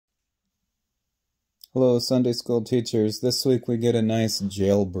Hello, Sunday school teachers. This week we get a nice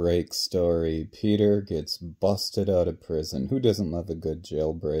jailbreak story. Peter gets busted out of prison. Who doesn't love a good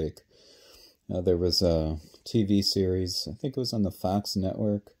jailbreak? There was a TV series, I think it was on the Fox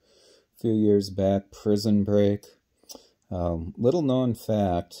network a few years back, Prison Break. Little known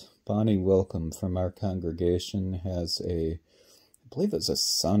fact, Bonnie Wilkham from our congregation has I believe it was a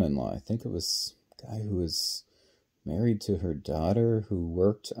son-in-law. I think it was a guy who was married to her daughter who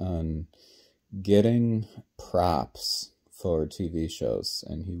worked on getting props for TV shows,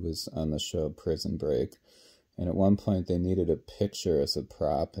 and he was on the show Prison Break, and at one point they needed a picture as a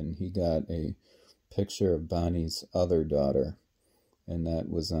prop, and he got a picture of Bonnie's other daughter, and that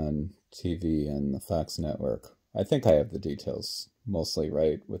was on TV on the Fox network. I think I have the details mostly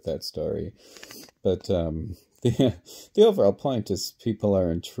right with that story, but the overall point is people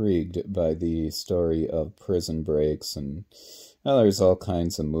are intrigued by the story of prison breaks, and there's all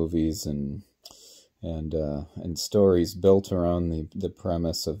kinds of movies and stories built around the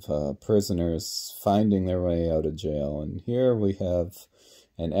premise of prisoners finding their way out of jail. And here we have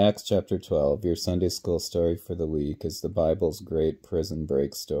in Acts chapter 12, your Sunday school story for the week is the Bible's great prison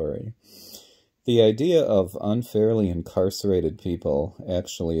break story. The idea of unfairly incarcerated people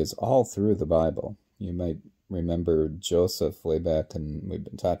actually is all through the Bible. You might remember Joseph way back, and we've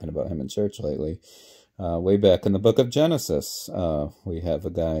been talking about him in church lately. Way back in the book of Genesis, we have a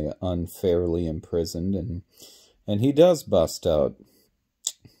guy unfairly imprisoned, and he does bust out.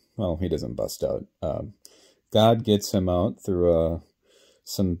 Well, he doesn't bust out. God gets him out through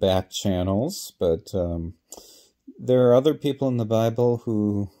some back channels, but there are other people in the Bible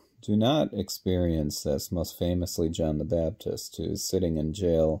who do not experience this, most famously John the Baptist, who is sitting in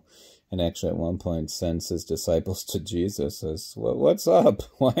jail and actually at one point sends his disciples to Jesus as, what's up?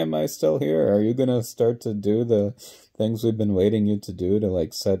 Why am I still here? Are you going to start to do the things we've been waiting you to do to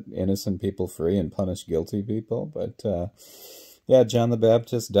like set innocent people free and punish guilty people? But yeah, John the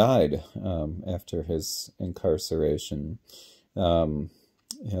Baptist died after his incarceration. The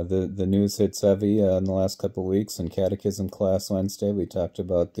news hits heavy in the last couple of weeks. In Catechism class Wednesday, we talked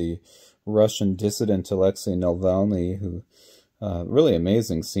about the Russian dissident Alexei Navalny, who really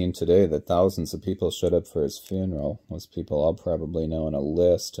amazing scene today that thousands of people showed up for his funeral. Those people all probably now on a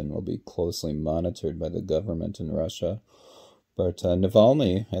list and will be closely monitored by the government in Russia. But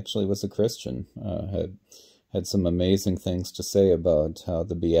Navalny actually was a Christian, had some amazing things to say about how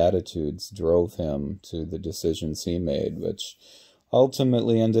the Beatitudes drove him to the decisions he made, which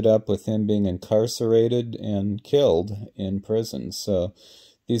ultimately ended up with him being incarcerated and killed in prison. So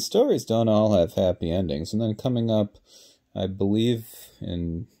these stories don't all have happy endings. And then coming up, I believe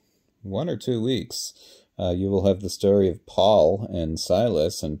in 1 or 2 weeks, you will have the story of Paul and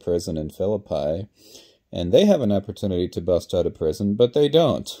Silas in prison in Philippi, and they have an opportunity to bust out of prison, but they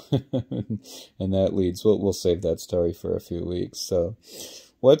don't. And that leads, we'll save that story for a few weeks. So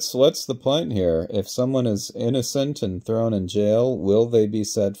what's the point here? If someone is innocent and thrown in jail, will they be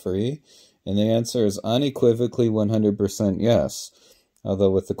set free? And the answer is unequivocally 100% yes.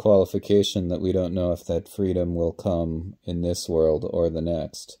 Although with the qualification that we don't know if that freedom will come in this world or the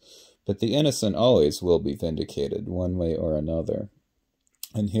next. But the innocent always will be vindicated, one way or another.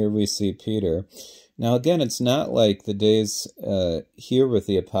 And here we see Peter. Now again, it's not like the days here with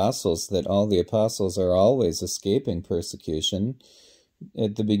the apostles, that all the apostles are always escaping persecution.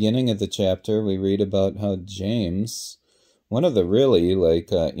 At the beginning of the chapter, we read about how James, one of the really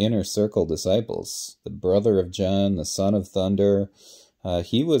inner circle disciples, the brother of John, the son of thunder,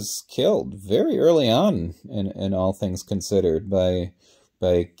 he was killed very early on, in all things considered, by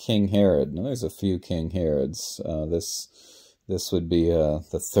King Herod. Now, there's a few King Herods. This would be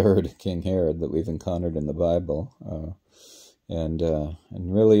the third King Herod that we've encountered in the Bible, and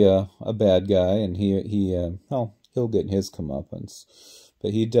really a bad guy. And he'll get his comeuppance,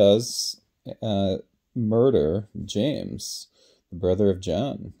 but he does murder James, the brother of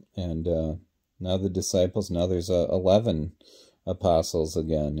John, and now the disciples. Now there's 11 apostles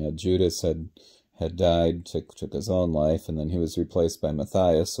again. Judas had died, took his own life, and then he was replaced by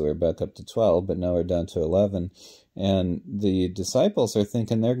Matthias, so we're back up to 12, but now we're down to 11. And the disciples are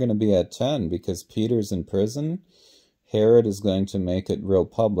thinking they're going to be at 10 because Peter's in prison. Herod is going to make it real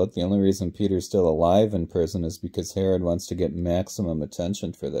public. The only reason Peter's still alive in prison is because Herod wants to get maximum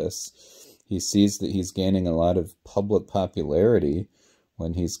attention for this. He sees that he's gaining a lot of public popularity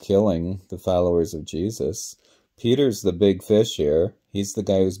when he's killing the followers of Jesus. Peter's the big fish here. He's the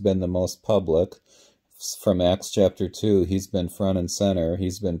guy who's been the most public. From Acts chapter 2, he's been front and center.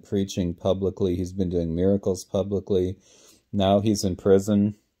 He's been preaching publicly. He's been doing miracles publicly. Now he's in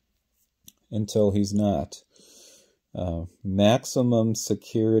prison until he's not. Maximum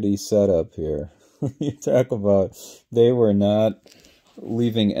security setup here. You talk about they were not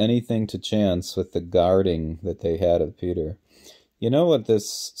leaving anything to chance with the guarding that they had of Peter. You know what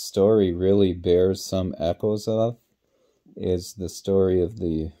this story really bears some echoes of? Is the story of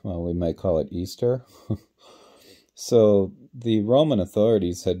well, we might call it Easter. So the Roman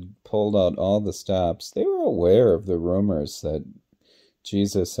authorities had pulled out all the stops. They were aware of the rumors that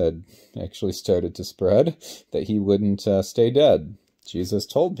Jesus had actually started to spread, that he wouldn't stay dead. Jesus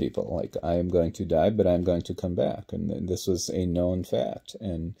told people, like, I am going to die, but I'm going to come back. And this was a known fact.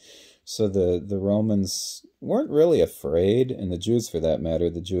 And so the Romans weren't really afraid, and the Jews, for that matter,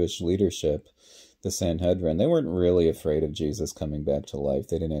 the Jewish leadership, the Sanhedrin, they weren't really afraid of Jesus coming back to life.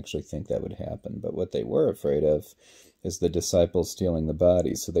 They didn't actually think that would happen. But what they were afraid of is the disciples stealing the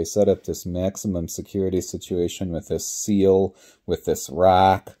body. So they set up this maximum security situation with this seal, with this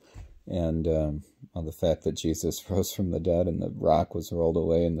rock, and well, the fact that Jesus rose from the dead and the rock was rolled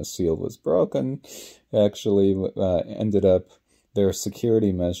away and the seal was broken actually ended up, their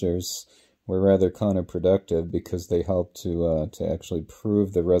security measures were rather counterproductive because they helped to actually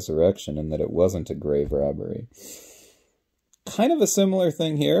prove the resurrection and that it wasn't a grave robbery. Kind of a similar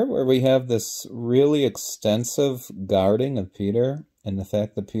thing here, where we have this really extensive guarding of Peter, and the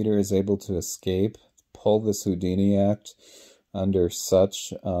fact that Peter is able to escape, pull this Houdini act under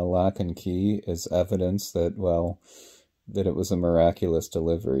such lock and key is evidence that, well, that it was a miraculous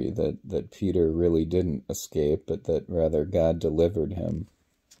delivery, that Peter really didn't escape, but that rather God delivered him.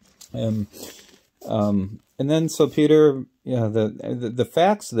 And then so Peter, yeah, the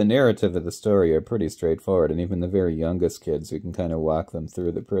facts, the narrative of the story are pretty straightforward, and even the very youngest kids, we can kind of walk them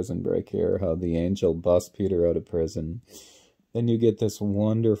through the prison break here, how the angel busts Peter out of prison. Then you get this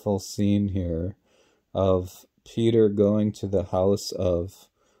wonderful scene here of Peter going to the house of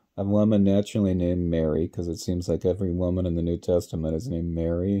a woman naturally named Mary, because it seems like every woman in the New Testament is named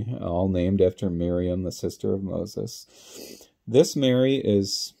Mary, all named after Miriam, the sister of Moses. This Mary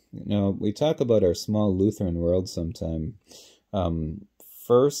is, you know, we talk about our small Lutheran world sometime.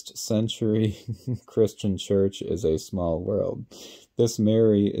 First century Christian church is a small world. This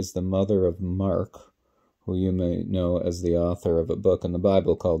Mary is the mother of Mark, who you may know as the author of a book in the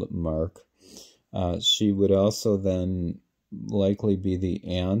Bible called Mark. She would also then likely be the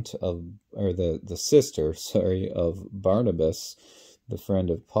aunt of, or the sister, sorry, of Barnabas, the friend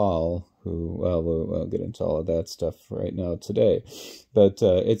of Paul, who, well, we'll get into all of that stuff right now today. But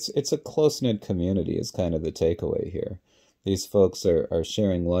it's a close-knit community is kind of the takeaway here. These folks are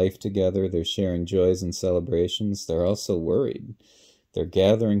sharing life together. They're sharing joys and celebrations. They're also worried. They're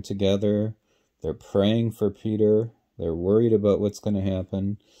gathering together. They're praying for Peter. They're worried about what's going to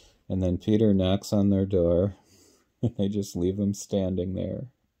happen. And then Peter knocks on their door. They just leave him standing there.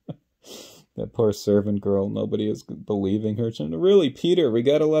 That poor servant girl, nobody is believing her. Really, Peter, we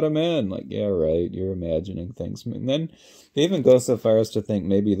got to let him in. Like, yeah, right, you're imagining things. And then they even go so far as to think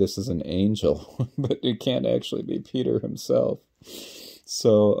maybe this is an angel, but it can't actually be Peter himself.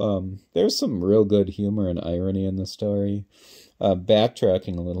 So there's some real good humor and irony in the story.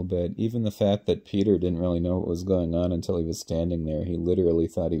 Backtracking a little bit, even the fact that Peter didn't really know what was going on until he was standing there. He literally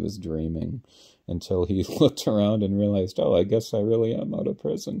thought he was dreaming until he looked around and realized, oh, I guess I really am out of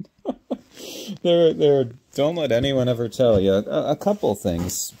prison. Don't let anyone ever tell you. A couple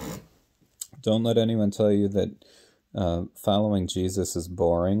things. Don't let anyone tell you that following Jesus is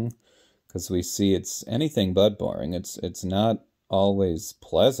boring, because we see it's anything but boring. It's not always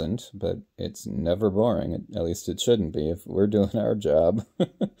pleasant, but it's never boring. At least it shouldn't be if we're doing our job.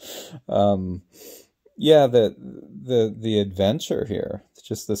 Yeah, the adventure here,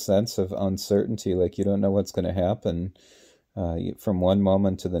 just the sense of uncertainty, like you don't know what's going to happen from one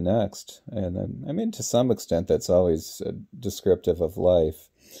moment to the next. And I mean, to some extent, that's always descriptive of life.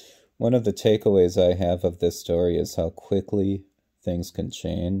 One of the takeaways I have of this story is how quickly things can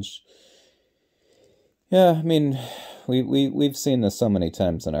change. Yeah, I mean, we've seen this so many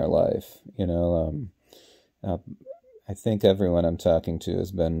times in our life, you know. I think everyone I'm talking to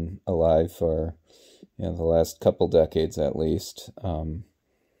has been alive for, you know, the last couple decades at least. You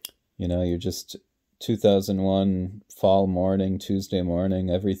know, you're just 2001 fall morning, Tuesday morning,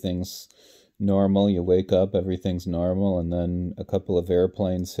 everything's normal. You wake up, everything's normal, and then a couple of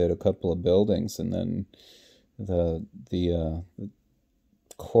airplanes hit a couple of buildings, and then the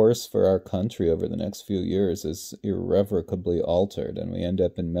course for our country over the next few years is irrevocably altered, and we end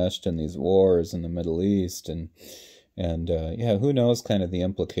up enmeshed in these wars in the Middle East, and yeah, who knows kind of the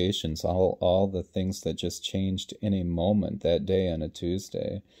implications, all the things that just changed in a moment that day on a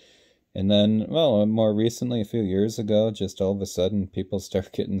Tuesday. And then, well, more recently, a few years ago, just all of a sudden people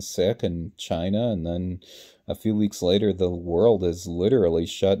start getting sick in China, and then a few weeks later the world is literally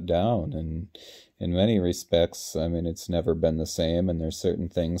shut down, in many respects, I mean, it's never been the same, and there's certain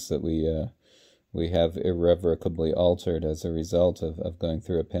things that we have irrevocably altered as a result of going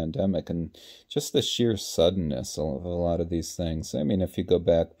through a pandemic, and just the sheer suddenness of a lot of these things. I mean, if you go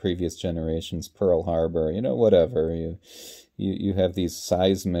back previous generations, Pearl Harbor, whatever, you have these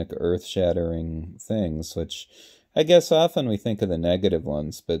seismic, earth-shattering things, which I guess often we think of the negative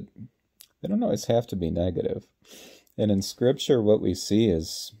ones, but they don't always have to be negative. And in Scripture, what we see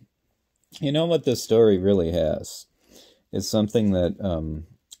is, what this story really has is something that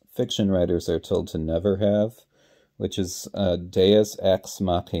fiction writers are told to never have, which is deus ex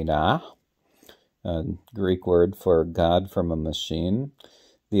machina, a Greek word for God from a machine.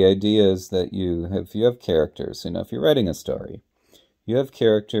 The idea is that if you have characters, if you're writing a story, you have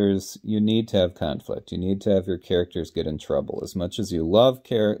characters, you need to have conflict. You need to have your characters get in trouble. As much as you love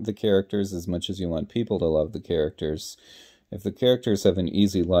the characters, as much as you want people to love the characters, if the characters have an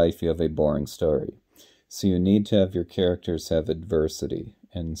easy life, you have a boring story. So you need to have your characters have adversity.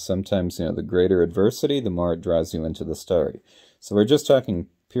 And sometimes, the greater adversity, the more it draws you into the story. So we're just talking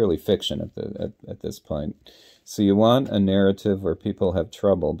purely fiction at this point. So you want a narrative where people have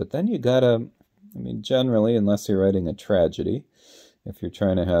trouble, but then you gotta, generally, unless you're writing a tragedy, if you're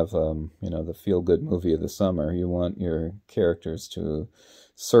trying to have, the feel-good movie of the summer, you want your characters to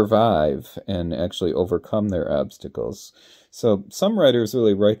survive and actually overcome their obstacles. So some writers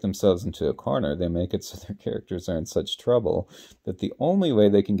really write themselves into a corner. They make it so their characters are in such trouble that the only way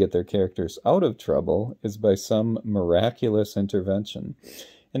they can get their characters out of trouble is by some miraculous intervention.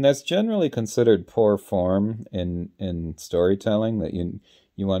 And that's generally considered poor form in storytelling, that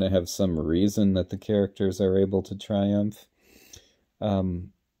you want to have some reason that the characters are able to triumph.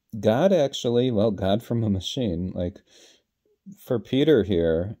 God actually, God from a machine, for Peter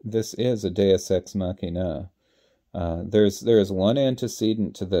here, this is a deus ex machina. There's one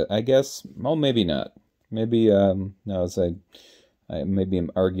antecedent to I guess, well, maybe not. Maybe, no, as maybe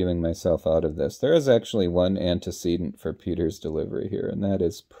I'm arguing myself out of this. There is actually one antecedent for Peter's delivery here, and that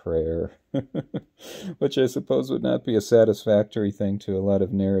is prayer, which I suppose would not be a satisfactory thing to a lot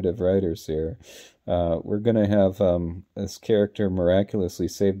of narrative writers here. We're going to have this character miraculously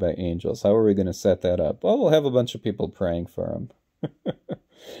saved by angels. How are we going to set that up? Well, we'll have a bunch of people praying for him.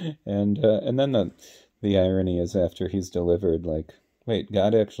 And then the irony is, after he's delivered, wait,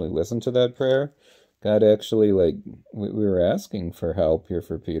 God actually listened to that prayer? God actually, we were asking for help here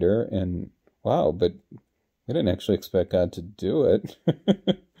for Peter, and wow, but we didn't actually expect God to do it.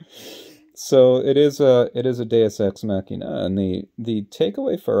 So it is a deus ex machina, and the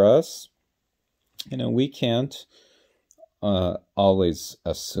takeaway for us, we can't always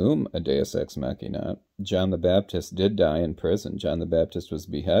assume a deus ex machina. John the Baptist did die in prison. John the Baptist was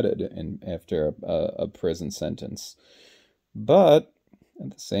beheaded after a prison sentence. But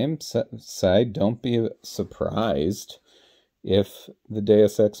at the same side, don't be surprised if the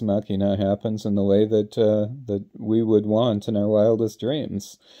deus ex machina happens in the way that we would want in our wildest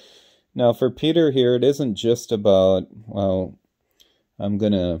dreams. Now, for Peter here, it isn't just about, well, I'm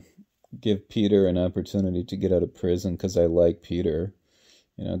going to give Peter an opportunity to get out of prison because I like Peter.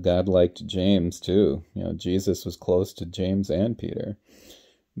 God liked James too. Jesus was close to James and Peter.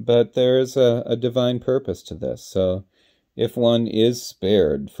 But there is a divine purpose to this. So if one is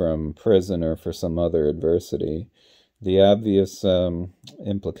spared from prison or for some other adversity, the obvious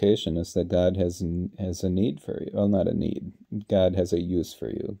implication is that God has a need for you. Well, not a need. God has a use for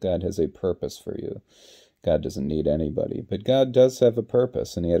you. God has a purpose for you. God doesn't need anybody. But God does have a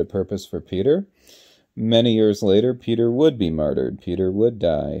purpose, and he had a purpose for Peter. Many years later, Peter would be martyred. Peter would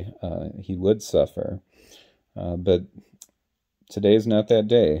die. He would suffer. But today's not that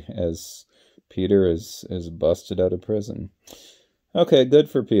day, as Peter is busted out of prison. Okay, good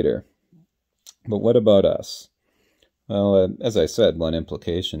for Peter. But what about us? Well, as I said, one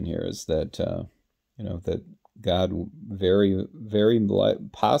implication here is that, that God very, very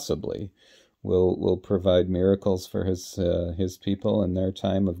possibly will provide miracles for his people in their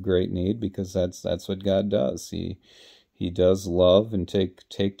time of great need, because that's what God does. He does love and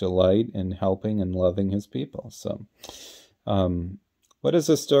take delight in helping and loving his people. So, what does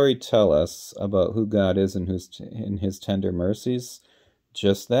the story tell us about who God is and who's in his tender mercies?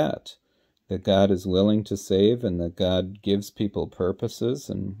 Just that God is willing to save, and that God gives people purposes,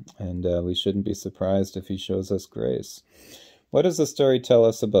 and we shouldn't be surprised if he shows us grace. What does the story tell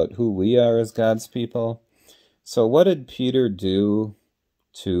us about who we are as God's people? So what did Peter do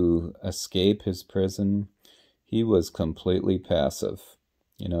to escape his prison? He was completely passive.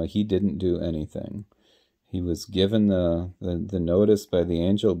 He didn't do anything. He was given the notice by the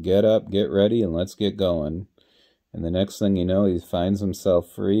angel, get up, get ready, and let's get going. And the next thing you know, he finds himself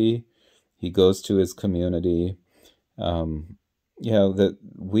free. He goes to his community. That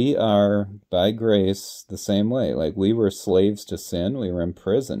we are, by grace, the same way. Like, we were slaves to sin. We were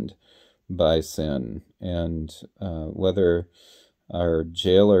imprisoned by sin. And whether our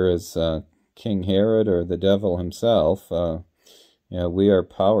jailer is King Herod or the devil himself, we are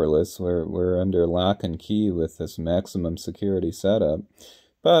powerless. We're under lock and key with this maximum security setup.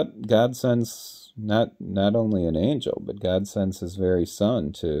 But God sends not only an angel, but God sends his very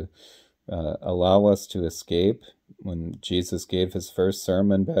son to allow us to escape. When Jesus gave his first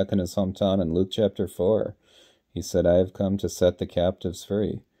sermon back in his hometown in Luke chapter 4, he said, "I have come to set the captives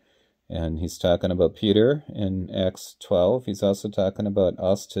free." And he's talking about Peter in Acts 12. He's also talking about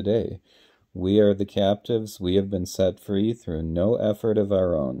us today. We are the captives. We have been set free through no effort of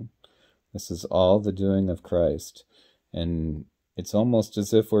our own. This is all the doing of Christ. And it's almost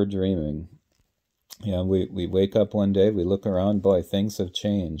as if we're dreaming. We wake up one day, we look around, boy, things have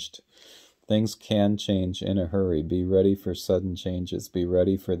changed. Things can change in a hurry. Be ready for sudden changes. Be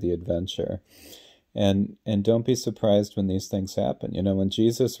ready for the adventure. And don't be surprised when these things happen. When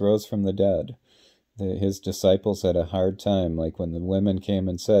Jesus rose from the dead, his disciples had a hard time. Like when the women came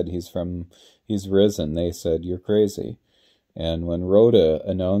and said, he's risen, they said, "You're crazy." And when Rhoda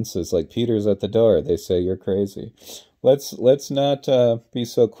announces, like, "Peter's at the door," they say, "You're crazy." Let's not be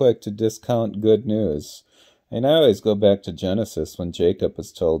so quick to discount good news. And I always go back to Genesis when Jacob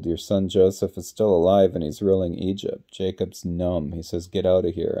was told, "Your son Joseph is still alive and he's ruling Egypt." Jacob's numb. He says, "Get out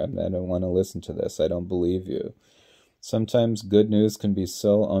of here. I don't want to listen to this. I don't believe you." Sometimes good news can be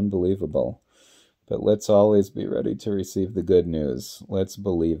so unbelievable. But let's always be ready to receive the good news. Let's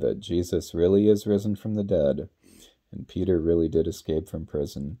believe it. Jesus really is risen from the dead. And Peter really did escape from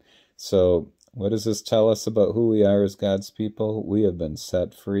prison. So what does this tell us about who we are as God's people? We have been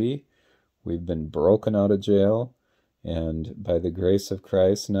set free. We've been broken out of jail, and by the grace of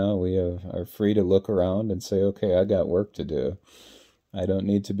Christ now we are free to look around and say, okay, I got work to do. I don't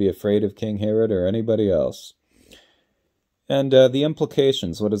need to be afraid of King Herod or anybody else. And the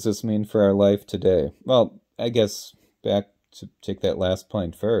implications, what does this mean for our life today? Well, I guess back to take that last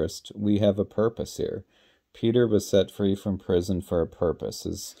point first, we have a purpose here. Peter was set free from prison for a purpose.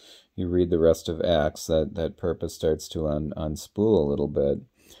 As you read the rest of Acts, that purpose starts to unspool a little bit.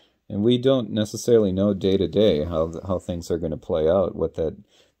 And we don't necessarily know day to day how things are going to play out, what that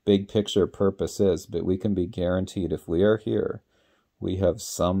big picture purpose is, but we can be guaranteed if we are here, we have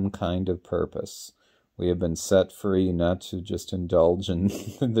some kind of purpose. We have been set free not to just indulge in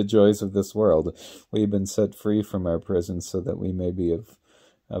the joys of this world. We have been set free from our prison so that we may be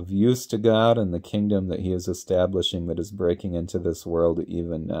of use to God and the kingdom that he is establishing that is breaking into this world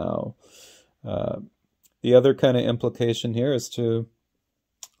even now. The other kind of implication here is to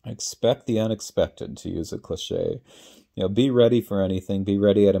expect the unexpected, to use a cliche. Be ready for anything. Be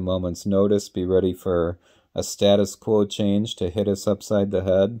ready at a moment's notice. Be ready for a status quo change to hit us upside the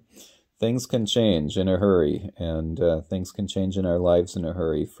head. Things can change in a hurry, and things can change in our lives in a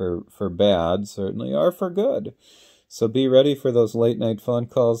hurry, for bad, certainly, or for good. So be ready for those late-night phone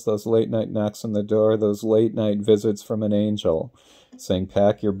calls, those late-night knocks on the door, those late-night visits from an angel saying,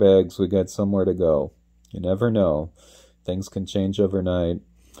 pack your bags, we got somewhere to go. You never know. Things can change overnight.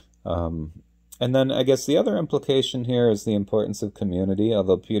 And then I guess the other implication here is the importance of community,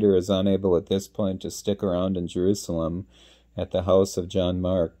 although Peter is unable at this point to stick around in Jerusalem at the house of John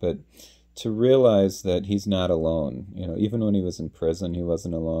Mark, but to realize that he's not alone. Even when he was in prison, he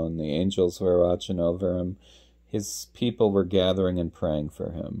wasn't alone. The angels were watching over him. His people were gathering and praying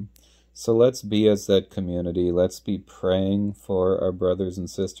for him. So let's be as that community. Let's be praying for our brothers and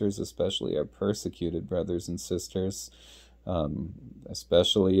sisters, especially our persecuted brothers and sisters,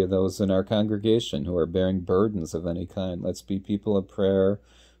 especially those in our congregation who are bearing burdens of any kind. Let's be people of prayer,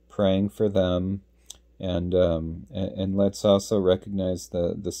 praying for them, and let's also recognize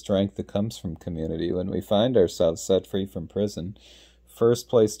the strength that comes from community. When we find ourselves set free from prison, first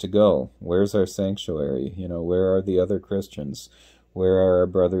place to go, where's our sanctuary? Where are the other Christians? Where are our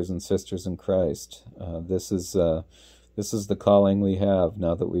brothers and sisters in Christ? This is the calling we have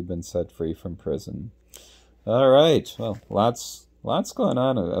now that we've been set free from prison. All right. Well, lots going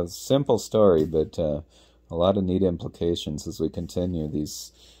on. A simple story, but a lot of neat implications as we continue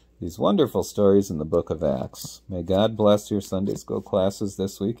these wonderful stories in the book of Acts. May God bless your Sunday school classes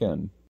this weekend.